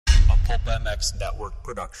Pulp MX Network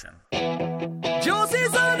production.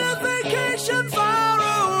 Josie's on a vacation far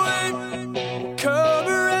away. Come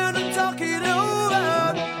around and talk it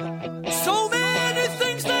over. So many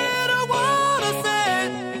things that I want to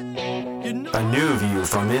say. You know, A new view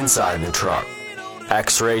from inside the truck.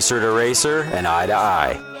 X-racer to racer and eye to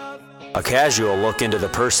eye. A casual look into the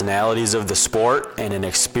personalities of the sport and an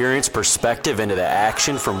experienced perspective into the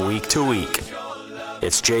action from week to week.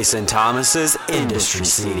 It's Jason Thomas's Industry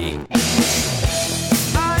Seating.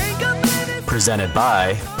 Presented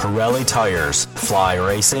by Pirelli Tires, Fly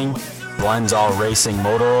Racing, Blendzall Racing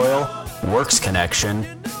Motor Oil, Works Connection,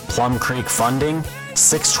 Plum Creek Funding,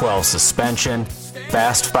 612 Suspension,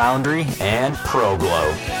 Fast Foundry, and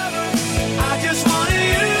ProGlow. I just want to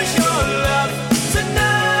use your love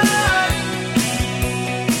tonight.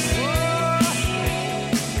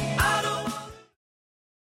 I don't want...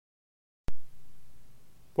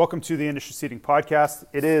 Welcome to the Industry Seating Podcast.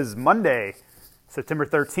 It is Monday, September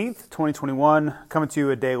 13th, 2021. Coming to you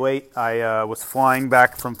a day late. I was flying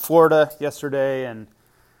back from Florida yesterday and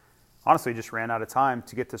honestly just ran out of time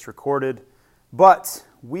to get this recorded. But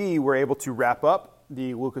we were able to wrap up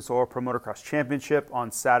the Lucas Oil Pro Motocross Championship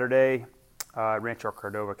on Saturday at Rancho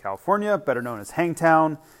Cordova, California, better known as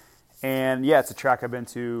Hangtown. And yeah, it's a track I've been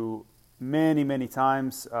to many, many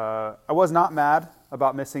times. I was not mad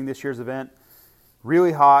about missing this year's event.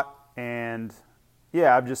 Really hot, and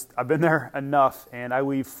yeah, I've been there enough, and I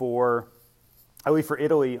leave for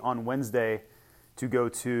Italy on Wednesday to go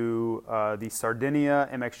to the Sardinia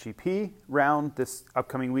MXGP round this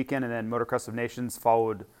upcoming weekend, and then Motocross of Nations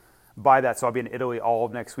followed by that. So I'll be in Italy all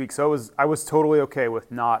of next week. So I was totally okay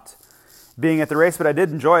with not being at the race, but I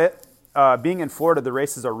did enjoy it. Being in Florida, the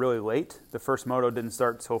races are really late. The first moto didn't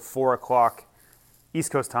start till 4 o'clock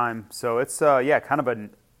East Coast time, so it's kind of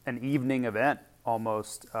an evening event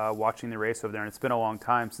almost, watching the race over there, and it's been a long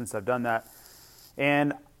time since I've done that.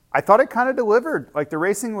 And I thought it kind of delivered. Like, the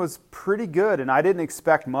racing was pretty good, and I didn't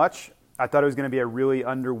expect much. I thought it was going to be a really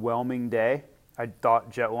underwhelming day. I thought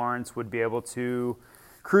Jet Lawrence would be able to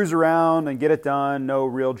cruise around and get it done, no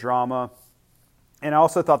real drama. And I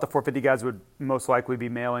also thought the 450 guys would most likely be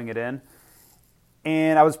mailing it in.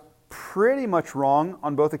 And I was pretty much wrong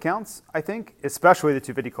on both accounts, I think, especially the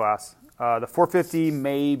 250 class. The 450,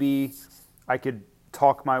 maybe I could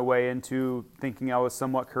talk my way into thinking I was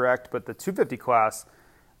somewhat correct, but the 250 class,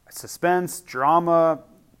 suspense, drama,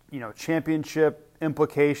 championship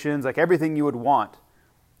implications, like everything you would want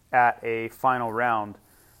at a final round.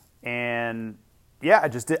 And yeah,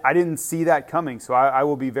 I didn't see that coming. So I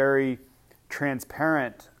will be very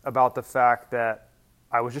transparent about the fact that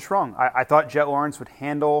I was just wrong. I thought Jet Lawrence would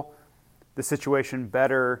handle the situation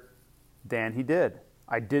better than he did.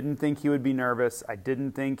 I didn't think he would be nervous. I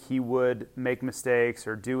didn't think he would make mistakes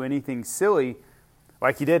or do anything silly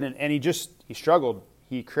like he did. And he struggled.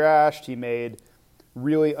 He crashed. He made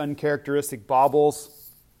really uncharacteristic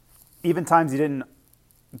bobbles. Even times he didn't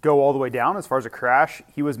go all the way down as far as a crash,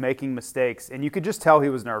 he was making mistakes. And you could just tell he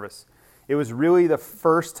was nervous. It was really the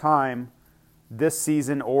first time this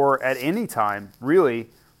season, or at any time, really,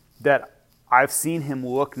 that I've seen him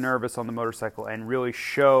look nervous on the motorcycle and really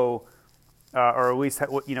show or at least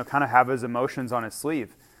kind of have his emotions on his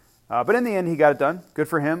sleeve. But in the end, he got it done. Good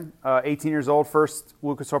for him. 18 years old, first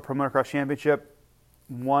Lucas Oil Pro Motocross Championship.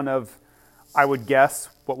 One of, I would guess,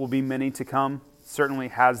 what will be many to come. Certainly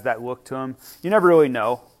has that look to him. You never really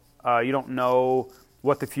know. You don't know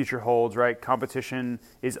what the future holds, right? Competition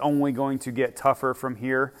is only going to get tougher from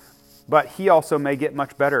here. But he also may get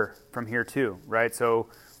much better from here too, right? So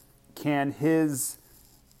can his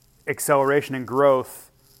acceleration and growth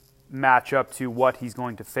match up to what he's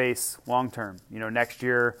going to face long term? Next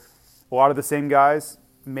year, a lot of the same guys,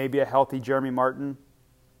 maybe a healthy Jeremy Martin.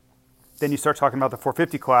 Then you start talking about the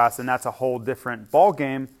 450 class, and that's a whole different ball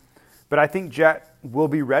game. But I think Jet will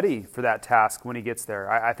be ready for that task when he gets there.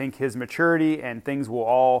 I think his maturity and things will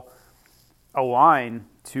all align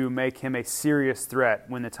to make him a serious threat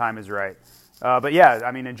when the time is right. But yeah,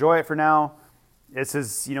 enjoy it for now. This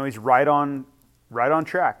is, he's right on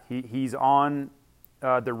track. He's on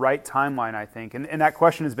the right timeline, I think. And that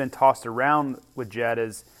question has been tossed around with Jet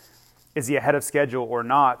is he ahead of schedule or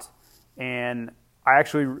not? And I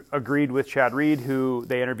actually agreed with Chad Reed, who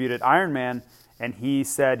they interviewed at Ironman, and he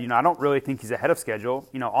said, I don't really think he's ahead of schedule.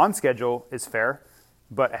 On schedule is fair,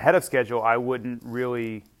 but ahead of schedule, I wouldn't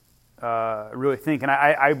really think. And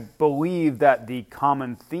I believe that the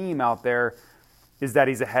common theme out there is that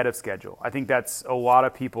he's ahead of schedule. I think that's a lot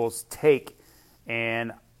of people's take,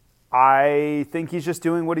 and I think he's just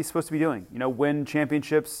doing what he's supposed to be doing. Win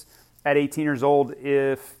championships at 18 years old.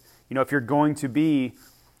 If you're going to be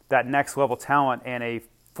that next level talent and a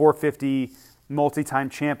 450 multi-time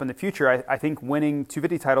champ in the future. I think winning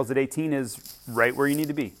 250 titles at 18 is right where you need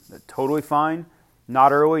to be. Totally fine.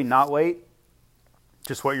 Not early, not late.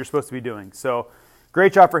 Just what you're supposed to be doing. So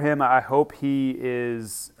great job for him. I hope he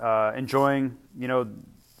is enjoying,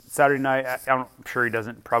 Saturday night. I'm sure he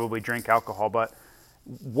doesn't probably drink alcohol, but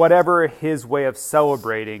whatever his way of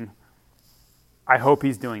celebrating, I hope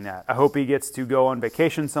he's doing that. I hope he gets to go on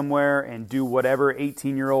vacation somewhere and do whatever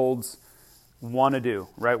 18-year-olds want to do,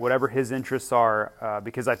 right? Whatever his interests are,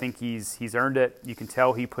 because I think he's earned it. You can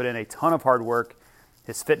tell he put in a ton of hard work.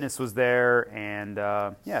 His fitness was there, and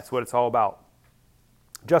it's what it's all about.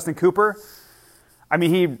 Justin Cooper,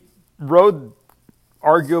 he rode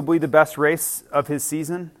arguably the best race of his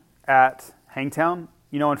season at Hangtown.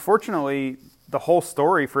 Unfortunately, the whole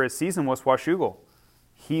story for his season was Washougal.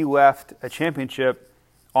 He left a championship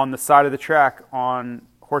on the side of the track on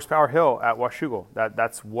Horsepower Hill at Washougal.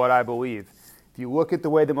 That's what I believe. If you look at the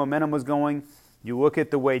way the momentum was going, you look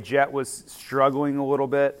at the way Jet was struggling a little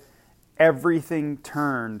bit, everything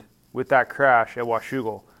turned with that crash at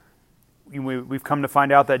Washougal. We've come to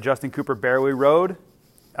find out that Justin Cooper barely rode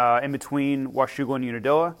in between Washougal and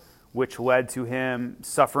Unadilla, which led to him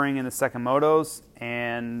suffering in the second motos,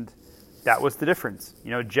 and that was the difference.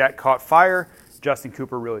 Jet caught fire, Justin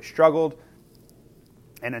Cooper really struggled,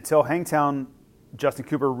 and until Hangtown, Justin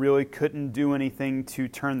Cooper really couldn't do anything to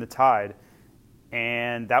turn the tide,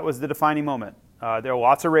 and that was the defining moment. There are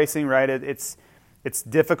lots of racing, right? It's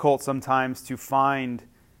difficult sometimes to find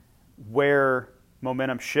where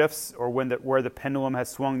momentum shifts or where the pendulum has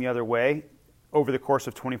swung the other way over the course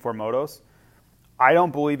of 24 motos. I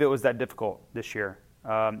don't believe it was that difficult this year.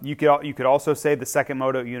 You could also say the second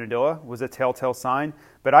moto at Unadilla was a telltale sign,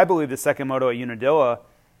 but I believe the second moto at Unadilla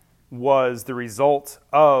was the result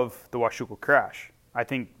of the Washougal crash. I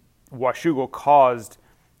think Washougal caused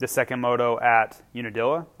the second moto at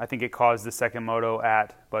Unadilla. I think it caused the second moto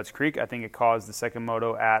at Budds Creek. I think it caused the second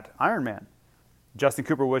moto at Ironman. Justin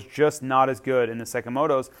Cooper was just not as good in the second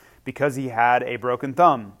motos because he had a broken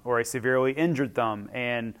thumb or a severely injured thumb,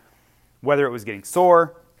 and whether it was getting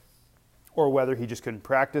sore or whether he just couldn't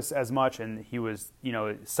practice as much and he was,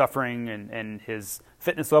 suffering and his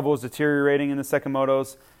fitness level was deteriorating in the second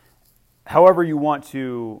motos. However you want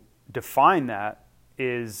to define that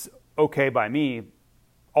is okay by me.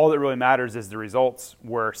 All that really matters is the results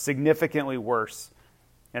were significantly worse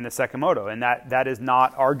in the second moto, and that is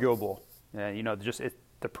not arguable.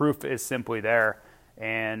 The proof is simply there,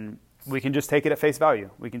 and we can just take it at face value.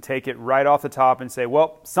 We can take it right off the top and say,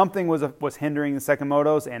 well, something was hindering the second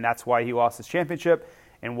motos, and that's why he lost his championship.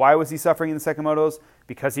 And why was he suffering in the second motos?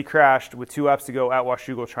 Because he crashed with 2 laps to go at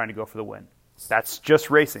Washougal trying to go for the win. That's just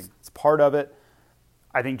racing. It's part of it.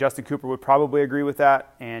 I think Justin Cooper would probably agree with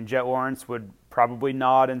that, and Jet Lawrence would probably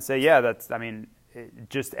nod and say, yeah,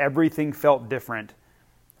 just everything felt different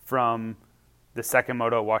from the second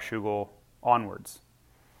moto at Washougal onwards.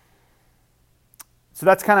 So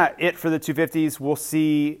that's kind of it for the 250s. We'll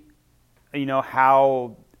see,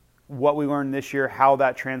 what we learned this year, how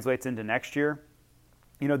that translates into next year.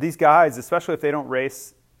 These guys, especially if they don't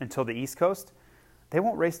race until the East Coast, they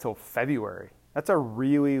won't race till February. That's a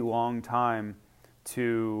really long time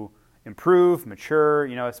to improve, mature,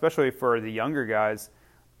 especially for the younger guys.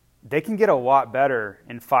 They can get a lot better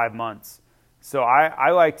in 5 months. So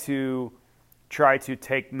I like to try to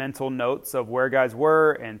take mental notes of where guys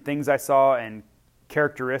were and things I saw and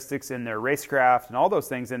characteristics in their racecraft and all those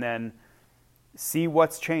things, and then see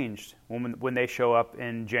what's changed when they show up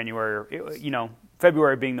in January,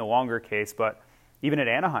 February being the longer case, but even at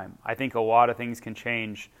Anaheim, I think a lot of things can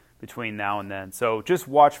change between now and then. So just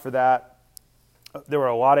watch for that. There were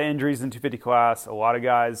a lot of injuries in 250 class, a lot of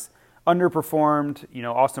guys underperformed.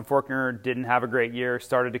 Austin Forkner didn't have a great year,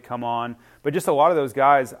 started to come on, but just a lot of those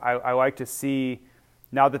guys I like to see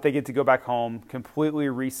now that they get to go back home, completely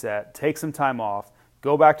reset, take some time off,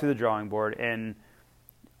 go back to the drawing board and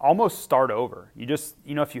almost start over. You just,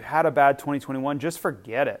 if you had a bad 2021, just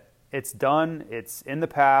forget it. It's done. It's in the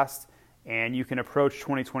past, and you can approach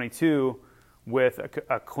 2022 with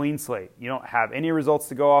a clean slate. You don't have any results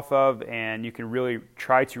to go off of, and you can really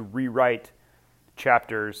try to rewrite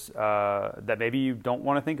chapters that maybe you don't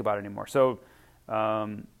want to think about anymore. So,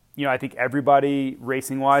 I think everybody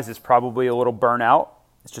racing-wise is probably a little burnt out.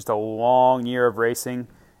 It's just a long year of racing,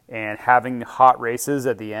 and having hot races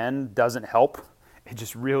at the end doesn't help. It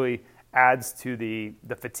just really adds to the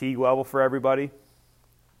fatigue level for everybody.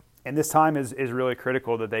 And this time is really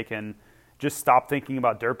critical that they can just stop thinking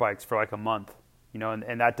about dirt bikes for like a month,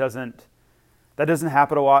 and that doesn't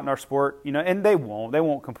happen a lot in our sport, and they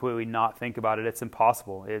won't completely not think about it. It's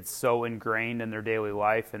impossible. It's so ingrained in their daily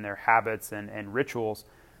life and their habits and rituals.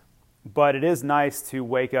 But it is nice to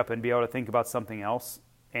wake up and be able to think about something else,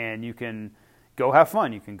 and you can go have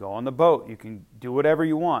fun. You can go on the boat. You can do whatever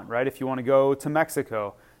you want, right? If you want to go to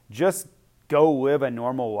Mexico, just go live a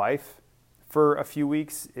normal life for a few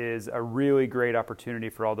weeks is a really great opportunity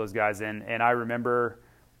for all those guys. And I remember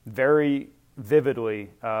very vividly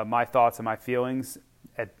my thoughts and my feelings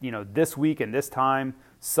at this week and this time,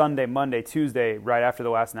 Sunday, Monday, Tuesday, right after the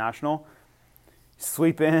last national.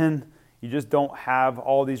 Sleep in. You just don't have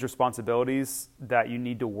all these responsibilities that you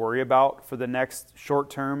need to worry about for the next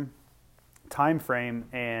short-term time frame.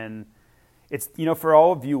 And it's, for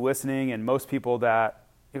all of you listening and most people that,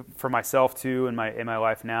 for myself too, in my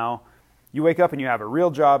life now, you wake up and you have a real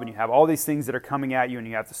job and you have all these things that are coming at you and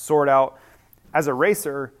you have to sort out. As a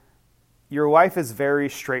racer, your life is very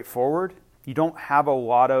straightforward. You don't have a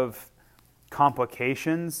lot of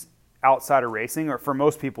complications outside of racing, or for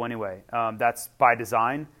most people anyway. That's by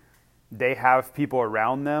design. They have people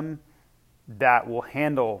around them that will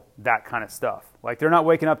handle that kind of stuff. Like, they're not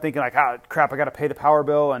waking up thinking like, crap, I got to pay the power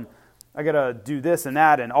bill and I got to do this and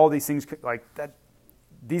that and all these things like that.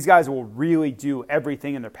 These guys will really do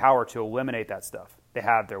everything in their power to eliminate that stuff. They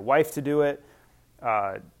have their wife to do it,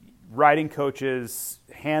 riding coaches,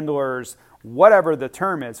 handlers, whatever the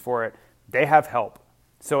term is for it, they have help.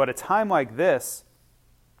 So at a time like this,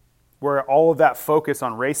 where all of that focus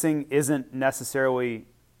on racing isn't necessarily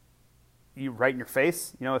right in your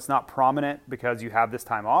face, it's not prominent because you have this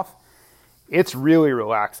time off, it's really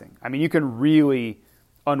relaxing. I mean, you can really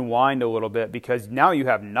unwind a little bit because now you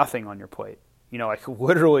have nothing on your plate. Like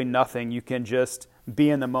literally nothing. You can just be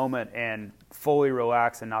in the moment and fully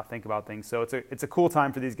relax and not think about things. So it's a cool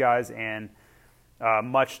time for these guys, and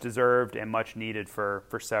much deserved and much needed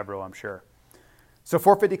for several, I'm sure. So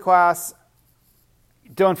 450 class,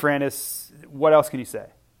 Dylan Ferrandis, what else can you say?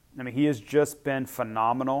 I mean, he has just been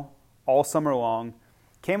phenomenal all summer long.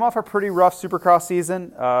 Came off a pretty rough Supercross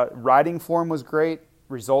season. Riding form was great.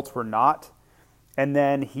 Results were not. And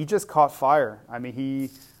then he just caught fire. I mean,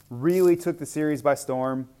 he really took the series by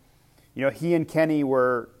storm. He and Kenny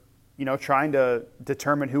were, trying to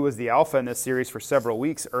determine who was the alpha in this series for several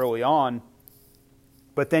weeks early on.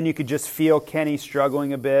 But then you could just feel Kenny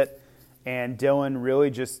struggling a bit, and Dylan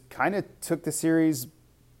really just kind of took the series.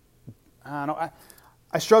 I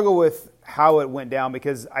struggle with how it went down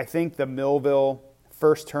because I think the Millville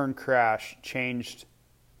first turn crash changed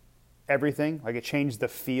everything. Like, it changed the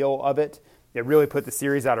feel of it. It really put the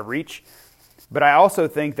series out of reach. But I also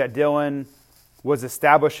think that Dylan was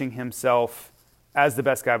establishing himself as the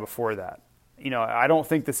best guy before that. I don't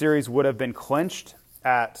think the series would have been clinched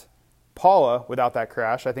at Paula without that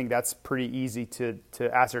crash. I think that's pretty easy to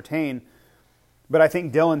ascertain. But I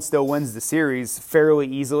think Dylan still wins the series fairly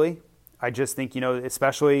easily. I just think,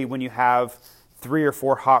 especially when you have 3 or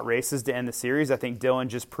 4 hot races to end the series, I think Dylan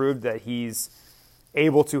just proved that he's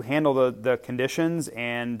able to handle the conditions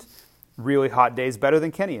and really hot days better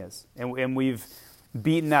than Kenny is. And we've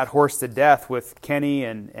beaten that horse to death with Kenny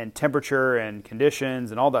and temperature and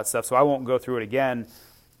conditions and all that stuff, so I won't go through it again.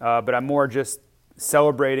 But I'm more just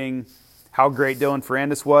celebrating how great Dylan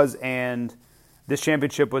Ferrandis was, and this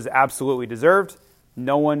championship was absolutely deserved.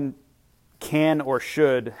 No one can or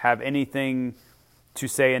should have anything to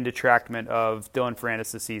say in detractment of Dylan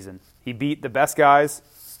Ferrandis this season. He beat the best guys.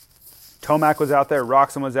 Tomac was out there,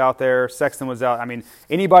 Roxon was out there, Sexton was out. I mean,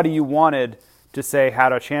 anybody you wanted to say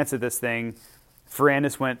had a chance at this thing,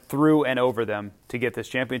 Ferrandis went through and over them to get this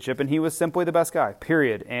championship, and he was simply the best guy,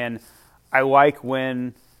 period. And I like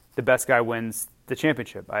when the best guy wins the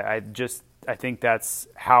championship. I think that's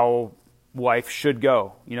how life should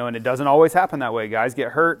go, and it doesn't always happen that way. Guys get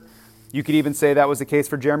hurt. You could even say that was the case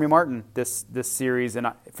for Jeremy Martin this series and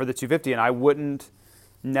for the 250, and I wouldn't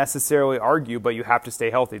necessarily argue, but you have to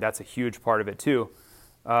stay healthy. That's a huge part of it too.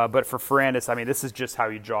 But for Ferrandis, I mean, this is just how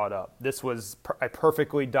you draw it up. This was a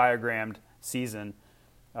perfectly diagrammed season,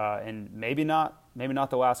 and maybe not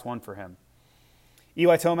the last one for him.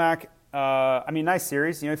 Eli Tomac, nice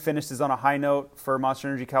series. He finishes on a high note for Monster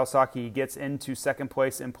Energy Kawasaki. He gets into second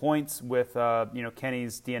place in points with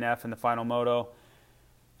Kenny's DNF in the final moto.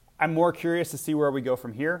 I'm more curious to see where we go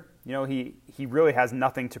from here. He really has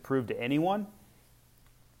nothing to prove to anyone,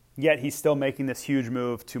 yet he's still making this huge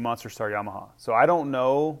move to Monster Star Yamaha. So I don't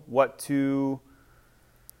know what to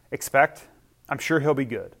expect. I'm sure he'll be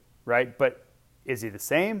good, right? But is he the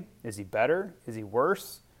same? Is he better? Is he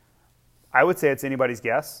worse? I would say it's anybody's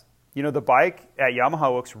guess. The bike at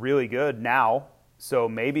Yamaha looks really good now, so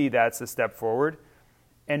maybe that's a step forward.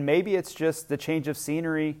 And maybe it's just the change of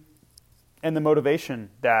scenery and the motivation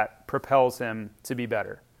that propels him to be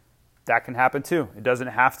better. That can happen too. It doesn't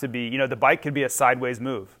have to be, the bike could be a sideways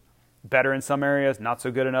move. better in some areas, not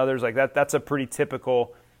so good in others. Like that's a pretty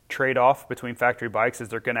typical trade-off between factory bikes, is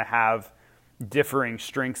they're going to have differing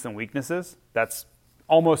strengths and weaknesses. That's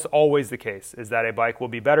almost always the case, is that a bike will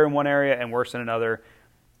be better in one area and worse in another,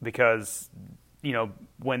 because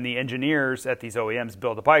when the engineers at these OEMs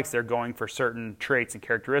build the bikes, they're going for certain traits and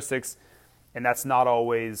characteristics, and that's not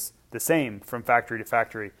always the same from factory to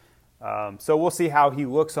factory. So we'll see how he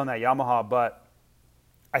looks on that Yamaha, but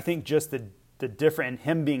I think just the different, and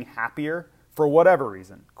him being happier for whatever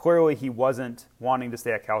reason. Clearly he wasn't wanting to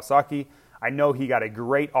stay at Kawasaki. I know he got a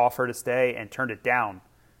great offer to stay and turned it down.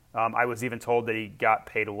 I was even told that he got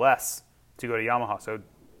paid less to go to Yamaha. So,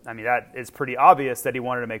 I mean, that is pretty obvious that he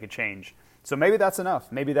wanted to make a change. So maybe that's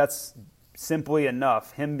enough. Maybe that's simply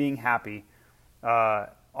enough, him being happy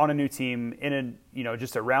on a new team,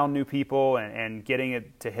 just around new people and getting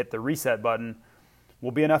it to hit the reset button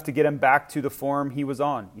will be enough to get him back to the form he was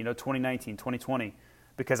on, 2019, 2020.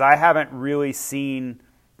 Because I haven't really seen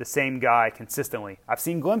the same guy consistently. I've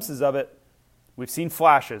seen glimpses of it. We've seen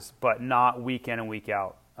flashes, but not week in and week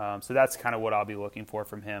out. So that's kind of what I'll be looking for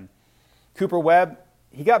from him. Cooper Webb,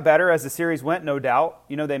 he got better as the series went, no doubt.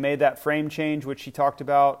 They made that frame change, which he talked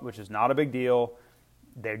about, which is not a big deal.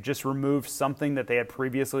 They just removed something that they had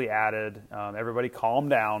previously added. Everybody calm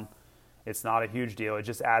down. It's not a huge deal. It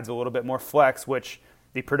just adds a little bit more flex, which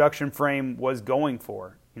the production frame was going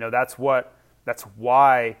for. That's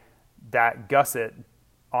why that gusset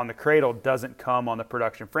on the cradle doesn't come on the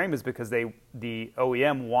production frame, is because the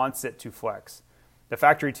OEM wants it to flex. The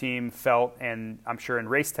factory team felt, and I'm sure in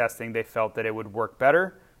race testing, they felt that it would work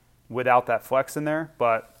better without that flex in there,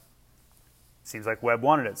 but it seems like Webb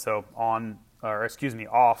wanted it. So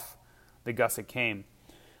off the gusset came.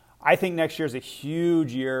 I think next year is a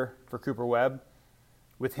huge year for Cooper Webb.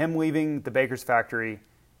 With him leaving the Baker's factory,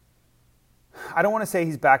 I don't want to say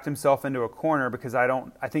he's backed himself into a corner, because I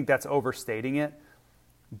think that's overstating it,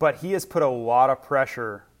 but he has put a lot of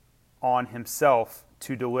pressure on himself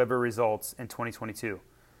to deliver results in 2022.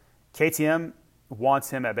 KTM wants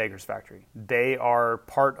him at Baker's factory. They are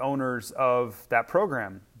part owners of that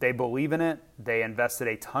program. They believe in it. They invested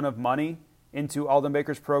a ton of money into Aldon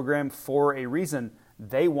Baker's program for a reason.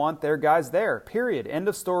 They want their guys there, period. End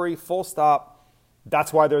of story, full stop.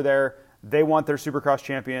 That's why they're there. They want their Supercross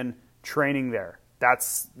champion training there.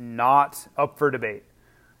 That's not up for debate.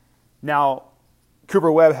 Now,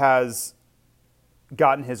 Cooper Webb has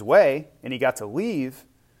gotten his way and he got to leave,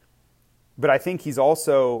 but I think he's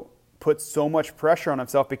also put so much pressure on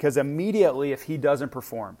himself, because immediately if he doesn't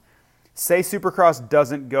perform, say Supercross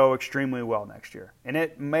doesn't go extremely well next year, and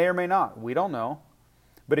it may or may not, we don't know,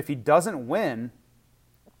 but if he doesn't win,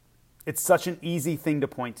 it's such an easy thing to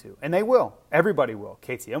point to, and they will. Everybody will.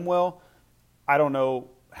 KTM will. I don't know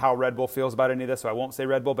how Red Bull feels about any of this, so I won't say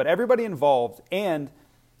Red Bull, but everybody involved, and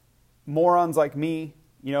morons like me,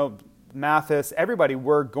 Mathis, everybody,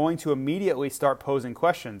 were going to immediately start posing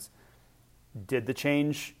questions. Did the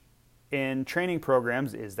change in training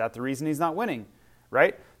programs, is that the reason he's not winning,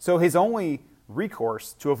 right? So his only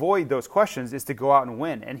recourse to avoid those questions is to go out and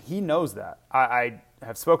win, and he knows that. I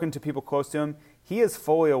have spoken to people close to him. He is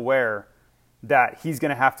fully aware that he's going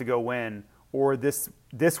to have to go win, or this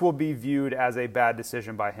will be viewed as a bad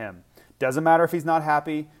decision by him. Doesn't matter if he's not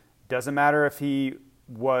happy. Doesn't matter if he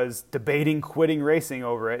was debating quitting racing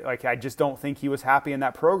over it. Like, I just don't think he was happy in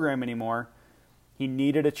that program anymore. He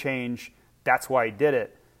needed a change. That's why he did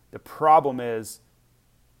it. The problem is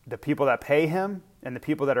the people that pay him and the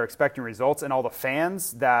people that are expecting results and all the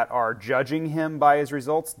fans that are judging him by his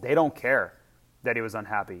results, they don't care that he was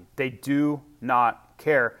unhappy. They do not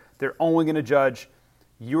care. They're only going to judge,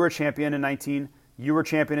 you were a champion in 19, you were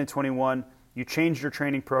champion in 21, you changed your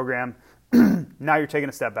training program, now you're taking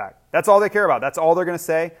a step back. That's all they care about. That's all they're going to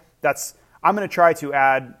say. I'm going to try to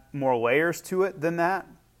add more layers to it than that.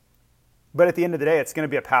 But at the end of the day, it's going to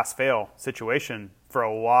be a pass-fail situation for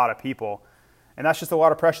a lot of people. And that's just a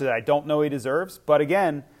lot of pressure that I don't know he deserves. But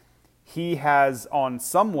again, he has on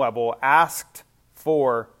some level asked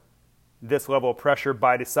for this level of pressure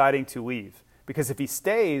by deciding to leave. Because if he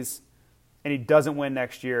stays and he doesn't win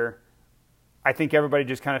next year, I think everybody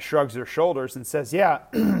just kind of shrugs their shoulders and says, yeah,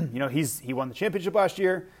 he won the championship last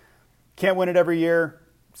year, can't win it every year,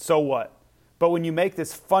 so what? But when you make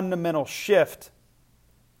this fundamental shift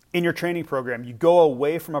in your training program, you go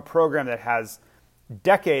away from a program that has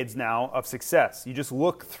decades now of success. You just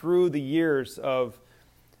look through the years of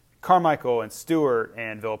Carmichael and Stewart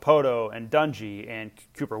and Villopoto and Dungey and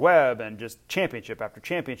Cooper Webb and just championship after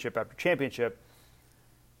championship after championship.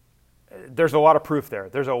 There's a lot of proof there.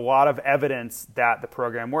 There's a lot of evidence that the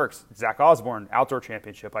program works. Zach Osborne, outdoor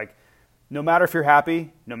championship. Like, no matter if you're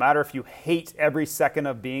happy, no matter if you hate every second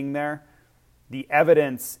of being there, the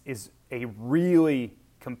evidence is a really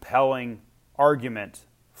compelling argument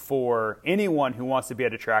for anyone who wants to be a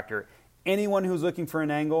detractor, anyone who's looking for an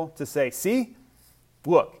angle to say, see,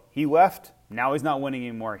 look, he left, now he's not winning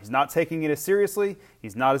anymore. He's not taking it as seriously.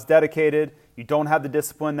 He's not as dedicated. You don't have the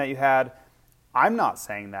discipline that you had. I'm not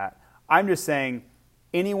saying that. I'm just saying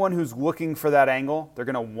anyone who's looking for that angle, they're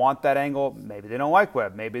going to want that angle. Maybe they don't like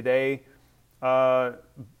Webb. Maybe they,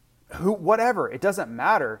 whatever. It doesn't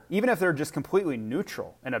matter. Even if they're just completely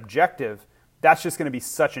neutral and objective, that's just going to be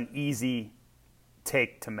such an easy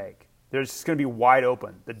take to make. There's just going to be wide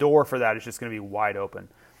open. The door for that is just going to be wide open.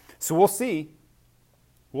 So we'll see.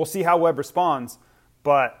 We'll see how Webb responds,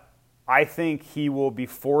 but I think he will be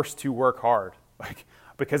forced to work hard,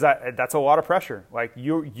 because that's a lot of pressure. Like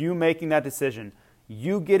you making that decision,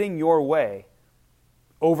 you getting your way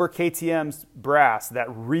over KTM's brass that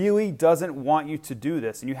really doesn't want you to do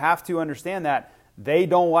this, and you have to understand that they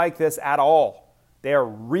don't like this at all. They are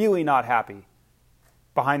really not happy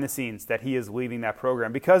behind the scenes that he is leaving that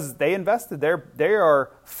program because they invested. They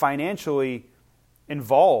are financially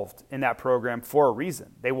involved in that program for a reason.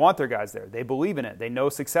 They want their guys there. They believe in it. They know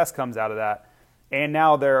success comes out of that. And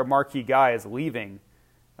now their marquee guy is leaving.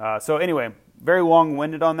 So anyway, very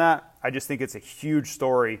long-winded on that. I just think it's a huge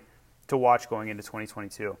story to watch going into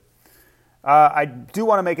 2022. I do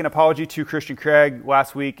want to make an apology to Christian Craig.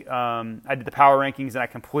 Last week, I did the power rankings and I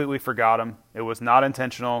completely forgot him. It was not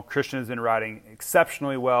intentional. Christian has been riding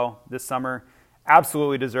exceptionally well this summer.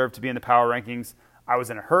 Absolutely deserved to be in the power rankings. I was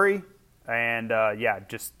in a hurry. And,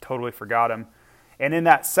 just totally forgot him. And in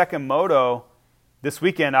that second moto this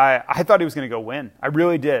weekend, I thought he was going to go win. I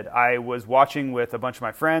really did. I was watching with a bunch of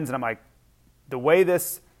my friends, and I'm like, the way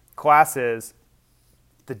this class is,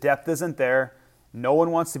 the depth isn't there. No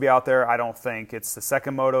one wants to be out there, I don't think. It's the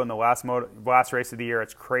second moto and the last race of the year.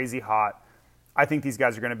 It's crazy hot. I think these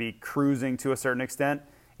guys are going to be cruising to a certain extent.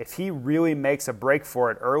 If he really makes a break for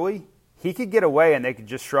it early, he could get away and they could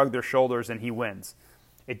just shrug their shoulders and he wins.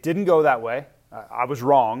 It didn't go that way. I was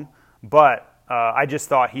wrong, but I just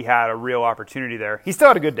thought he had a real opportunity there. He still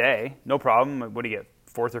had a good day, no problem. What did he get,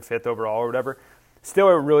 4th or 5th overall or whatever? Still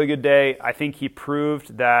a really good day. I think he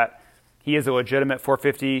proved that he is a legitimate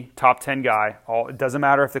 450 top 10 guy. It doesn't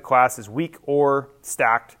matter if the class is weak or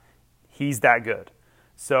stacked. He's that good.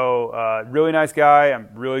 So really nice guy. I'm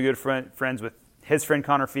really good friends with his friend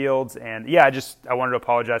Connor Fields. And yeah, I wanted to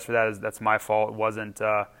apologize for that. That's my fault. It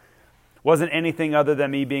wasn't anything other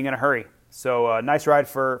than me being in a hurry. So nice ride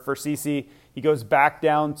for CC. He goes back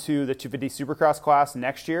down to the 250 Supercross class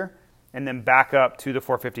next year and then back up to the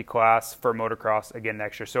 450 class for motocross again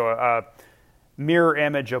next year. So a mirror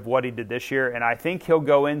image of what he did this year. And I think he'll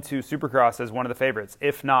go into Supercross as one of the favorites,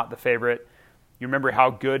 if not the favorite. You remember how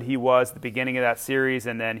good he was at the beginning of that series,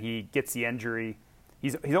 and then he gets the injury.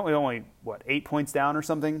 He's only 8 points down or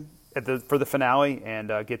something for the finale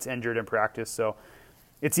and gets injured in practice. So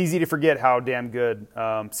it's easy to forget how damn good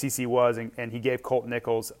CC was, and he gave Colt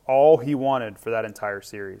Nichols all he wanted for that entire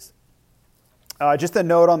series. Just a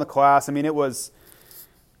note on the class. I mean, it was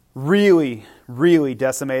really, really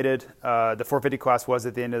decimated. The 450 class was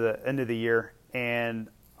at the end of the year, and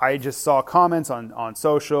I just saw comments on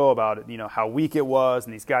social about how weak it was,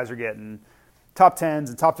 and these guys are getting top 10s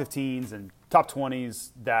and top 15s and top 20s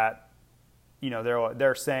that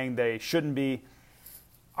they're saying they shouldn't be.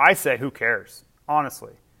 I say, who cares?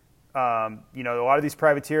 Honestly, a lot of these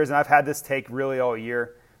privateers, and I've had this take really all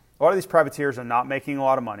year, a lot of these privateers are not making a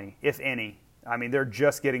lot of money, if any. I mean, they're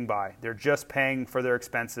just getting by. They're just paying for their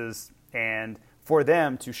expenses, and for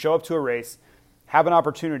them to show up to a race, have an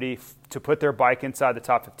opportunity to put their bike inside the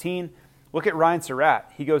top 15. Look at Ryan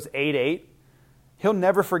Surratt. He goes 8-8. He'll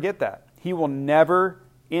never forget that. He will never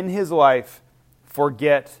in his life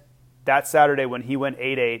forget that Saturday when he went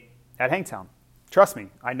 8-8 at Hangtown. Trust me,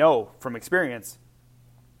 I know from experience,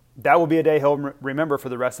 that will be a day he'll remember for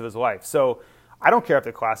the rest of his life. So I don't care if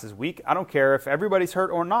the class is weak. I don't care if everybody's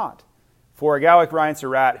hurt or not. For a guy like Ryan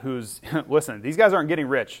Surratt, who's, listen, these guys aren't getting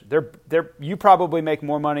rich. You probably make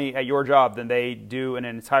more money at your job than they do in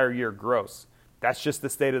an entire year gross. That's just the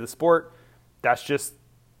state of the sport. That's just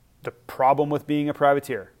the problem with being a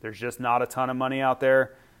privateer. There's just not a ton of money out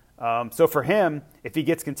there. So for him, if he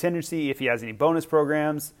gets contingency, if he has any bonus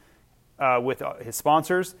programs, with his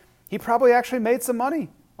sponsors, he probably actually made some money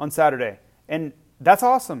on Saturday. And that's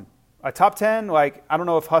awesome. A top 10, I don't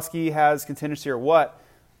know if Husky has contingency or what,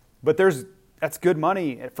 but that's good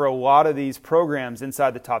money for a lot of these programs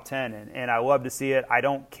inside the top 10. And I love to see it. I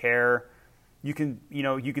don't care. You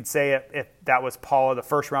could say if that was Paula, the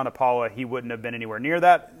first round of Paula, he wouldn't have been anywhere near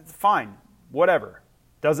that. Fine. Whatever.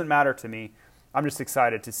 Doesn't matter to me. I'm just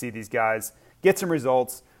excited to see these guys get some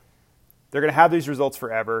results. They're going to have these results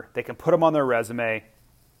forever. They can put them on their resume.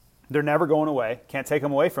 They're never going away. Can't take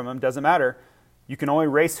them away from them. Doesn't matter. You can only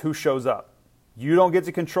race who shows up. You don't get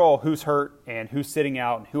to control who's hurt and who's sitting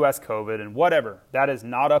out and who has COVID and whatever. That is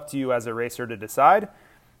not up to you as a racer to decide.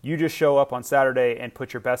 You just show up on Saturday and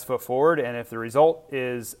put your best foot forward, and if the result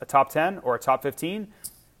is a top 10 or a top 15,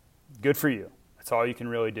 good for you. That's all you can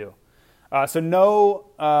really do. So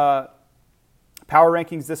no power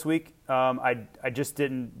rankings this week. I just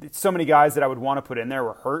didn't – so many guys that I would want to put in there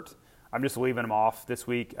were hurt. I'm just leaving them off this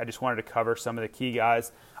week. I just wanted to cover some of the key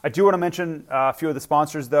guys. I do want to mention a few of the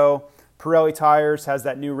sponsors, though. Pirelli Tires has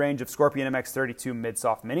that new range of Scorpion MX32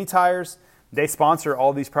 mid-soft mini tires. They sponsor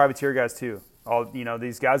all these privateer guys, too. All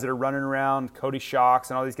these guys that are running around, Cody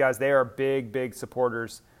Shocks and all these guys, they are big, big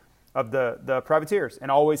supporters of the privateers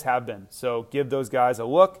and always have been. So give those guys a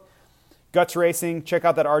look. Guts Racing, check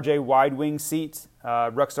out that RJ wide wing seat.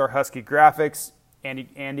 Ruckstar Husky Graphics,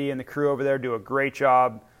 Andy and the crew over there do a great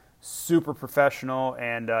job. Super professional.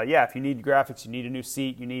 And if you need graphics, you need a new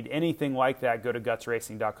seat, you need anything like that, go to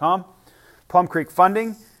gutsracing.com. Plum Creek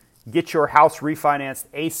Funding, get your house refinanced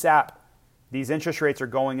ASAP. These interest rates are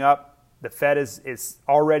going up. The Fed is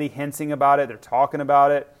already hinting about it. They're talking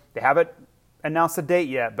about it. They haven't announced a date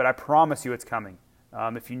yet, but I promise you it's coming.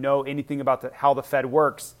 If you know anything about how the Fed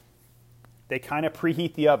works, they kind of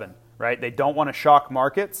preheat the oven, right? They don't want to shock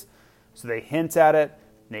markets, so they hint at it,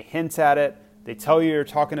 and they hint at it. They tell you they're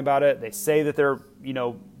talking about it. They say that they're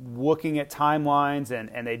looking at timelines,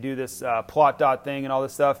 and they do this plot dot thing and all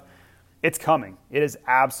this stuff. It's coming. It is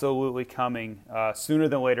absolutely coming sooner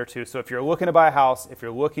than later, too. So if you're looking to buy a house, if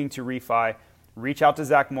you're looking to refi, reach out to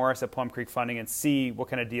Zach Morris at Plum Creek Funding and see what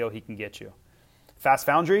kind of deal he can get you. Fast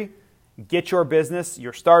Foundry, get your business,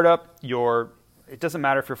 your startup, it doesn't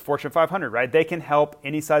matter if you're Fortune 500, right? They can help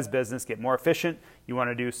any size business get more efficient. You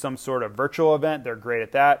want to do some sort of virtual event, they're great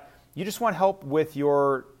at that. You just want help with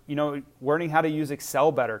your, learning how to use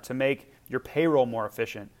Excel better to make your payroll more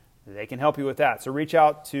efficient. They can help you with that. So reach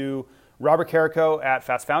out to Robert Carrico at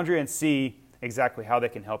Fast Foundry and see exactly how they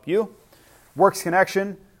can help you. Works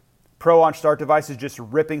Connection, Pro Launch Start Devices just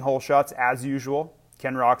ripping hole shots as usual.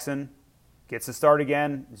 Ken Roxon gets to start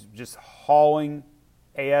again, just hauling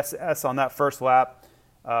ASS on that first lap.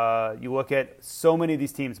 You look at so many of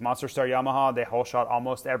these teams, Monster Star Yamaha, they hole shot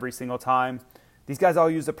almost every single time. These guys all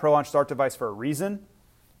use the Pro Launch Start Device for a reason.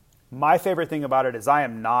 My favorite thing about it is I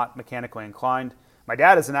am not mechanically inclined. My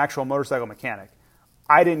dad is an actual motorcycle mechanic.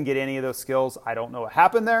 I didn't get any of those skills. I don't know what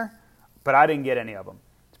happened there, but I didn't get any of them.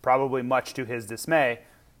 It's probably much to his dismay.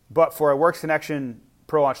 But for a Works Connection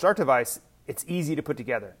Pro Launch Start Device, it's easy to put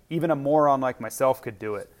together. Even a moron like myself could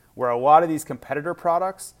do it. Where a lot of these competitor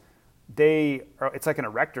products, it's like an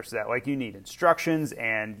erector set. Like you need instructions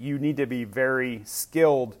and you need to be very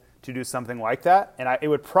skilled to do something like that. And it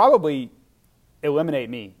would probably eliminate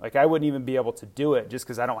me. Like I wouldn't even be able to do it just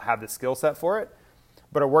because I don't have the skill set for it.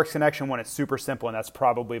 But a Works Connection one is super simple, and that's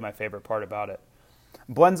probably my favorite part about it.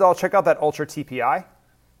 Blendzall, check out that Ultra TPI.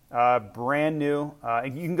 Brand new.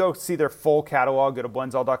 You can go see their full catalog. Go to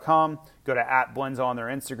blendzall.com. Go to @Blendzall on their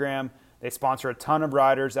Instagram. They sponsor a ton of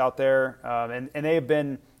riders out there, and they have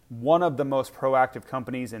been one of the most proactive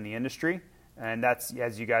companies in the industry. And that's,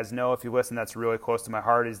 as you guys know, if you listen, that's really close to my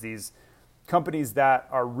heart, is these companies that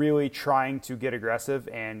are really trying to get aggressive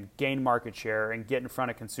and gain market share and get in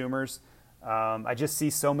front of consumers. I just see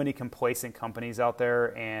so many complacent companies out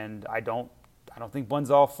there, and I don't think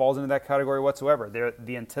Blendzall falls into that category whatsoever. They're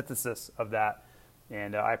the antithesis of that,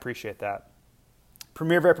 and I appreciate that.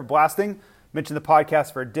 Premier Vapor Blasting, mentioned the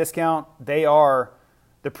podcast for a discount. They are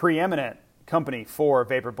the preeminent company for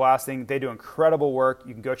vapor blasting. They do incredible work.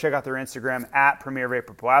 You can go check out their Instagram @Premier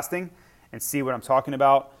Vapor Blasting and see what I'm talking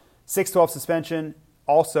about. 612 Suspension,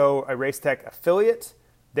 also a Racetech affiliate.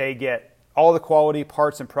 They get all the quality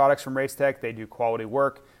parts and products from Racetech. They do quality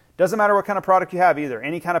work. Doesn't matter what kind of product you have either.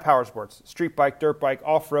 Any kind of power sports, street bike, dirt bike,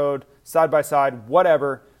 off-road, side-by-side,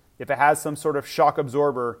 whatever. If it has some sort of shock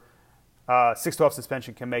absorber, 612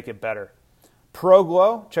 Suspension can make it better.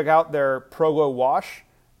 ProGlow, check out their ProGlow wash.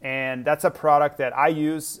 And that's a product that I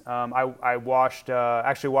use. I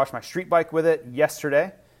actually washed my street bike with it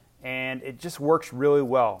yesterday, and it just works really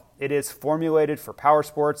well. It is formulated for power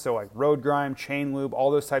sports, so like road grime, chain lube, all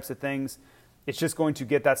those types of things. It's just going to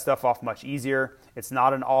get that stuff off much easier. It's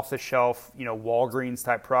not an off-the-shelf, Walgreens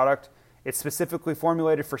type product. It's specifically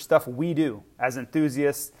formulated for stuff we do as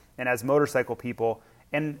enthusiasts and as motorcycle people.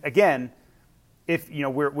 And again, if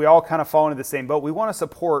we all kind of fall into the same boat, we want to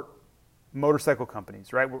support motorcycle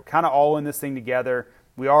companies, right? We're kind of all in this thing together.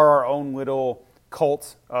 We are our own little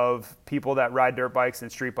cult of people that ride dirt bikes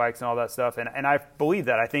and street bikes and all that stuff. And I believe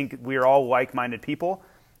that. I think we are all like-minded people,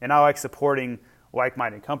 and I like supporting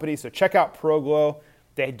like-minded companies. So check out ProGlow.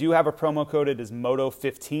 They do have a promo code. It is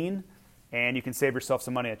Moto15, and you can save yourself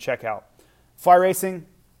some money at checkout. Fly Racing,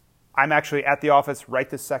 I'm actually at the office right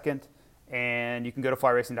this second, and you can go to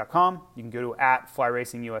flyracing.com. You can go to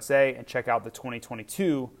 @FlyRacingUSA and check out the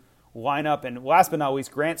 2022 lineup. And last but not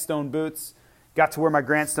least, Grant Stone boots. Got to wear my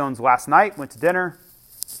Grant Stones last night, went to dinner.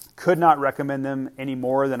 Could not recommend them any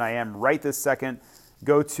more than I am right this second.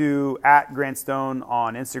 Go to @GrantStone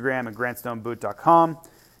on Instagram and GrantStoneBoot.com.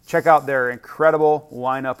 Check out their incredible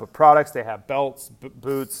lineup of products. They have belts,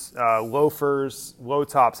 boots, loafers, low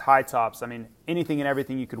tops, high tops. I mean, anything and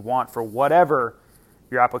everything you could want for whatever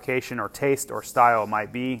your application or taste or style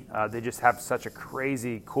might be. They just have such a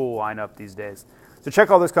crazy, cool lineup these days. So check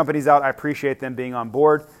all those companies out. I appreciate them being on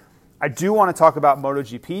board. I do want to talk about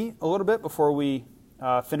MotoGP a little bit before we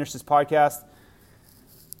finish this podcast.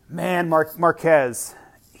 Man, Marquez,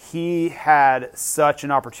 he had such an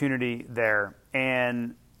opportunity there.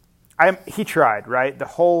 And he tried, right? The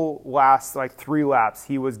whole last 3 laps,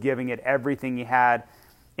 he was giving it everything he had.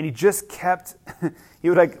 And he just kept, he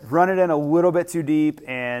would run it in a little bit too deep,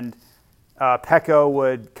 and Pecco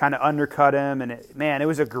would kind of undercut him. And it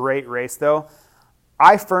was a great race though.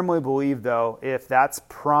 I firmly believe though, if that's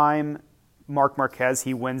prime Marc Marquez,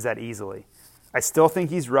 he wins that easily. I still think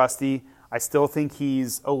he's rusty. I still think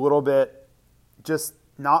he's a little bit just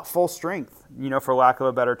not full strength, for lack of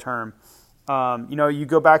a better term. You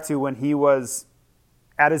go back to when he was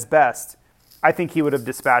at his best, I think he would have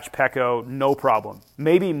dispatched Pecco no problem.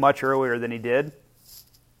 Maybe much earlier than he did,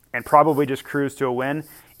 and probably just cruised to a win.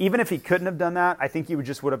 Even if he couldn't have done that, I think he would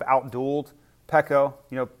have outdueled Pecco.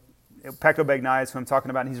 Pecco Bagnaia is who I'm talking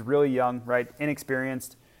about, and he's really young, right?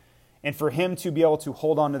 Inexperienced. And for him to be able to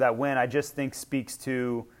hold on to that win, I just think speaks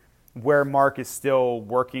to where Mark is still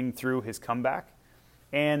working through his comeback.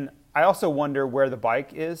 And I also wonder where the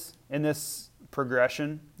bike is in this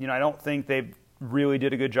progression. I don't think they really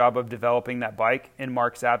did a good job of developing that bike in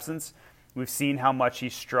Mark's absence. We've seen how much he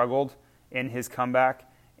struggled in his comeback,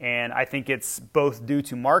 and I think it's both due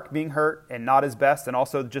to Mark being hurt and not his best, and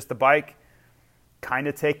also just the bike kind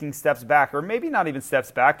of taking steps back, or maybe not even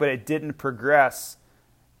steps back, but it didn't progress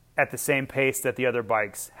at the same pace that the other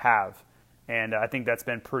bikes have. And I think that's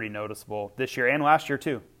been pretty noticeable this year and last year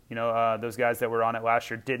too. Those guys that were on it last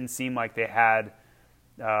year didn't seem like they had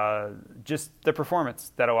just the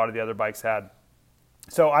performance that a lot of the other bikes had.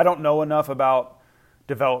 So I don't know enough about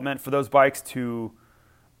development for those bikes to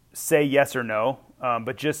say yes or no,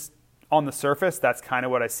 but just on the surface, that's kind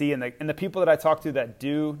of what I see. And the people that I talk to that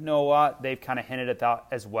do know a lot, they've kind of hinted at that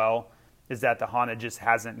as well, is that the Honda just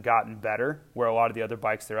hasn't gotten better, where a lot of the other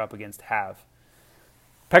bikes they're up against have.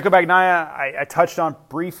 Pecco Bagnaia, I touched on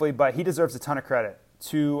briefly, but he deserves a ton of credit.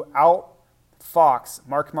 To outfox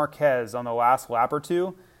Marc Marquez on the last lap or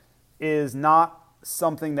two is not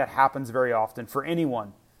something that happens very often for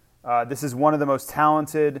anyone. This is one of the most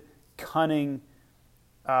talented, cunning,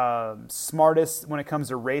 smartest when it comes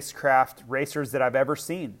to racecraft racers that I've ever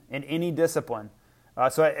seen in any discipline.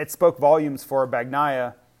 So it spoke volumes for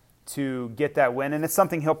Bagnaia to get that win, and it's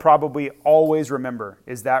something he'll probably always remember,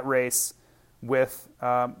 is that race with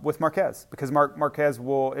Marquez, because Marquez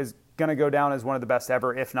is going to go down as one of the best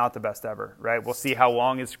ever, if not the best ever, right? We'll see how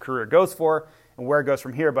long his career goes for and where it goes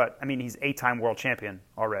from here, but he's 8-time world champion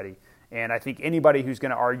already, and I think anybody who's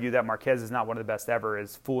going to argue that Marquez is not one of the best ever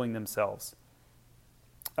is fooling themselves.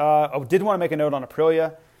 I did want to make a note on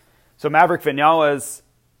Aprilia. So Maverick Vinales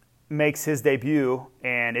makes his debut,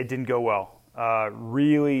 and it didn't go well.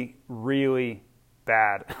 Really, really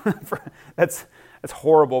bad. That's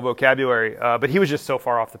horrible vocabulary. But he was just so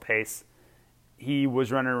far off the pace. He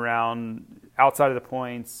was running around outside of the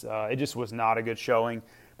points. It just was not a good showing.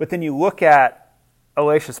 But then you look at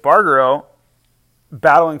Aleix Espargaro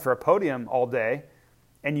battling for a podium all day,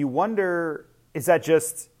 and you wonder, is that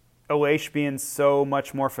just Aleix being so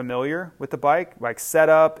much more familiar with the bike, like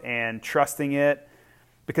setup and trusting it?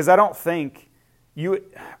 Because I don't think you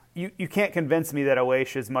can't convince me that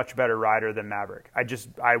Aleix is much better rider than Maverick.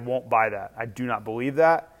 I won't buy that. I do not believe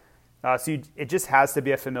that. It just has to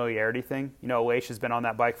be a familiarity thing. Aleix has been on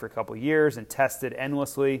that bike for a couple of years and tested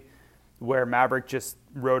endlessly, where Maverick just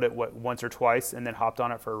rode it once or twice and then hopped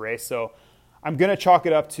on it for a race. So I'm going to chalk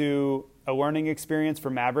it up to a learning experience for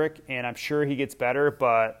Maverick, and I'm sure he gets better,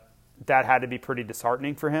 but that had to be pretty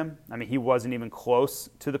disheartening for him. He wasn't even close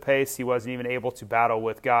to the pace. He wasn't even able to battle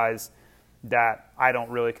with guys that I don't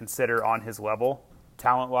really consider on his level,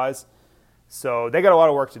 talent-wise. So they got a lot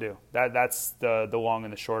of work to do. That's the long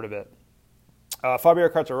and the short of it. Fabio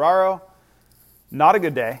Quartararo, Not a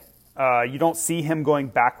good day. You don't see him going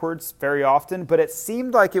backwards very often, but it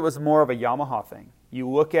seemed like it was more of a Yamaha thing. You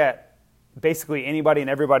look at basically anybody and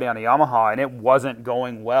everybody on a Yamaha, and it wasn't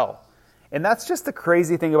going well. And that's just the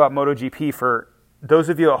crazy thing about MotoGP. For those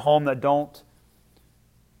of you at home that don't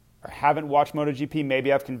or haven't watched MotoGP,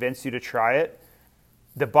 maybe I've convinced you to try it.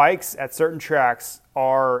 The bikes at certain tracks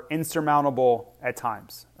are insurmountable at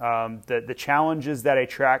times. The challenges that a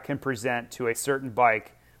track can present to a certain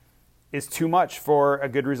bike is too much for a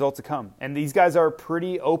good result to come. And these guys are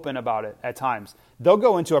pretty open about it at times. They'll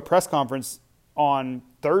go into a press conference on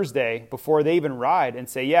Thursday before they even ride and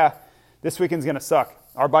say, yeah, this weekend's going to suck.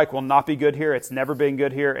 Our bike will not be good here. It's never been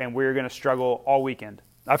good here, and we're going to struggle all weekend.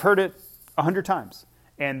 I've heard it 100 times.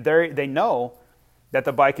 And they know that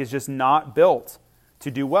the bike is just not built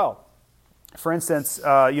to do well. For instance,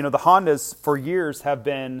 the Hondas for years have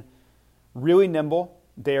been really nimble.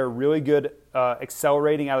 They are really good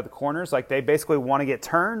accelerating out of the corners. Like, they basically want to get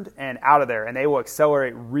turned and out of there, and they will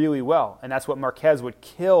accelerate really well. And that's what Marquez would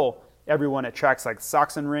kill everyone at tracks like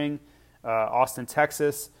Sachsenring, Austin,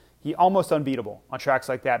 Texas. He almost unbeatable on tracks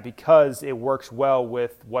like that because it works well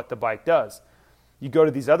with what the bike does. You go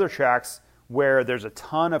to these other tracks where there's a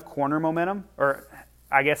ton of corner momentum, or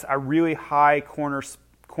I guess a really high corner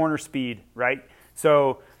speed, right?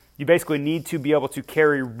 So you basically need to be able to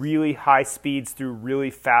carry really high speeds through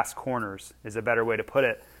really fast corners, is a better way to put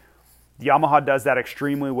it. Yamaha does that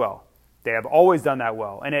extremely well. They have always done that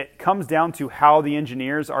well. And it comes down to how the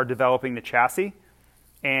engineers are developing the chassis.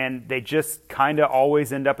 And they just kind of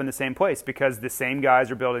always end up in the same place because the same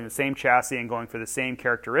guys are building the same chassis and going for the same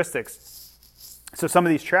characteristics. So some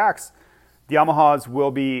of these tracks, the Yamahas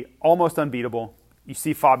will be almost unbeatable. You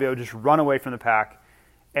see Fabio just run away from the pack.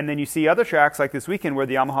 And then you see other tracks like this weekend where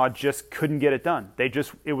the Yamaha just couldn't get it done. They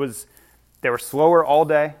were slower all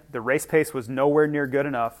day. The race pace was nowhere near good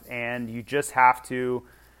enough. And you just have to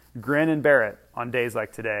grin and bear it on days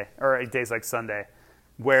like today, or days like Sunday,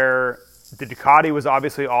 where the Ducati was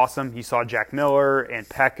obviously awesome. You saw Jack Miller and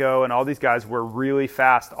Pecco and all these guys were really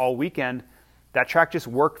fast all weekend. That track just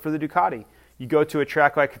worked for the Ducati. You go to a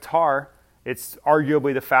track like Qatar, it's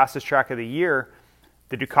arguably the fastest track of the year.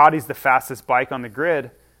 The Ducati's the fastest bike on the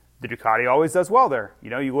grid. The Ducati always does well there.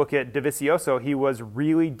 You look at Dovizioso, he was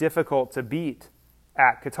really difficult to beat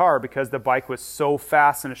at Qatar because the bike was so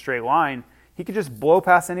fast in a straight line. He could just blow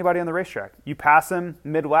past anybody on the racetrack. You pass him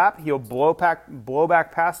mid-lap, he'll blow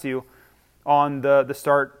back past you on the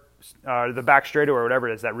start, the back straightaway or whatever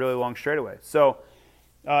it is, that really long straightaway. So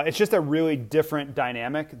it's just a really different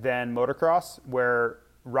dynamic than motocross, where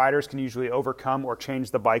riders can usually overcome or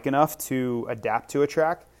change the bike enough to adapt to a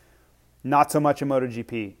track. Not so much in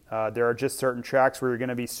MotoGP. There are just certain tracks where you're going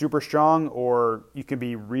to be super strong or you can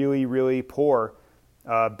be really, really poor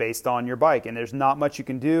based on your bike. And there's not much you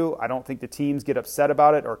can do. I don't think the teams get upset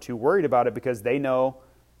about it or too worried about it because they know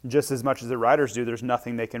just as much as the riders do, there's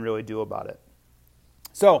nothing they can really do about it.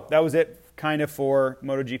 So that was it kind of for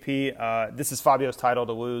MotoGP. This is Fabio's title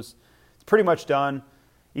to lose. It's pretty much done.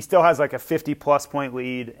 He still has like a 50-plus point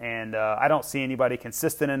lead, and I don't see anybody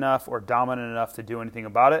consistent enough or dominant enough to do anything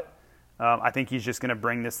about it. I think he's just going to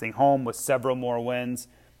bring this thing home with several more wins.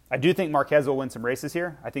 I do think Marquez will win some races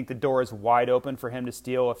here. I think the door is wide open for him to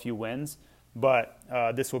steal a few wins, but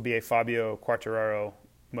this will be a Fabio Quartararo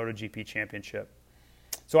MotoGP championship.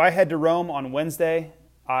 So I head to Rome on Wednesday.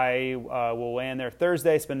 I will land there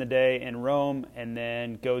Thursday, spend the day in Rome, and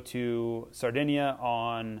then go to Sardinia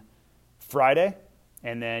on Friday.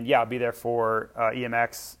 And then, I'll be there for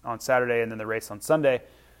EMX on Saturday and then the race on Sunday.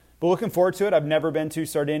 But looking forward to it. I've never been to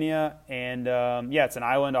Sardinia. And, it's an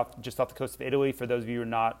island just off the coast of Italy for those of you who are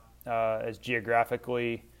not as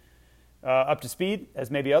geographically up to speed as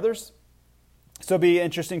maybe others. So it'll be an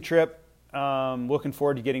interesting trip. Looking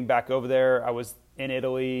forward to getting back over there. I was in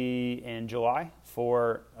Italy in July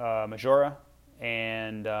for Majora.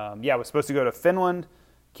 And, I was supposed to go to Finland,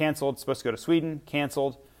 canceled. Supposed to go to Sweden,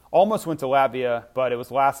 canceled. Almost went to Latvia, but it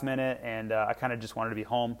was last minute, and I kind of just wanted to be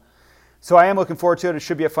home. So I am looking forward to it. It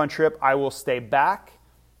should be a fun trip. I will stay back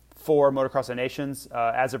for Motocross of Nations.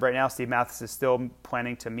 As of right now, Steve Mathis is still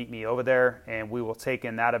planning to meet me over there, and we will take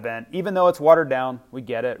in that event. Even though it's watered down, we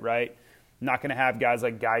get it, right? Not going to have guys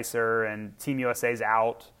like Geiser and Team USA's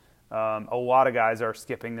out. A lot of guys are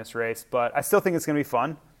skipping this race, but I still think it's going to be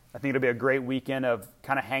fun. I think it'll be a great weekend of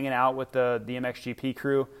kind of hanging out with the MXGP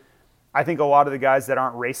crew. I think a lot of the guys that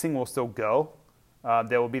aren't racing will still go.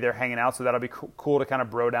 They will be there hanging out, so that'll be cool to kind of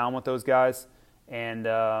bro down with those guys. And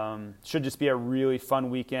should just be a really fun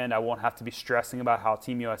weekend. I won't have to be stressing about how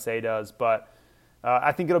Team USA does. But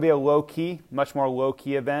I think it'll be a low-key, much more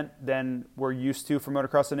low-key event than we're used to for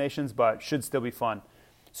Motocross of Nations, but should still be fun.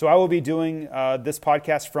 So I will be doing this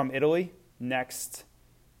podcast from Italy next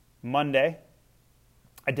Monday.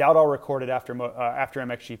 I doubt I'll record it after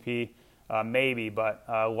MXGP, maybe, but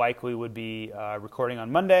likely would be recording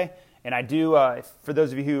on Monday. And I do, for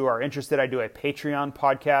those of you who are interested, I do a Patreon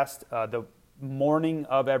podcast the morning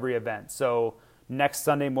of every event. So next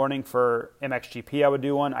Sunday morning for MXGP, I would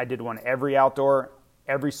do one. I did one every outdoor,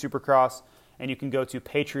 every Supercross, and you can go to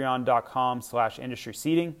patreon.com/industry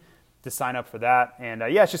seating to sign up for that. And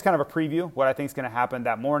it's just kind of a preview, what I think is going to happen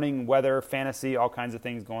that morning, weather, fantasy, all kinds of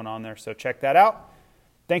things going on there. So check that out.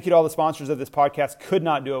 Thank you to all the sponsors of this podcast. Could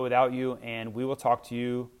not do it without you, and we will talk to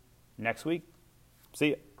you next week. See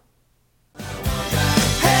you.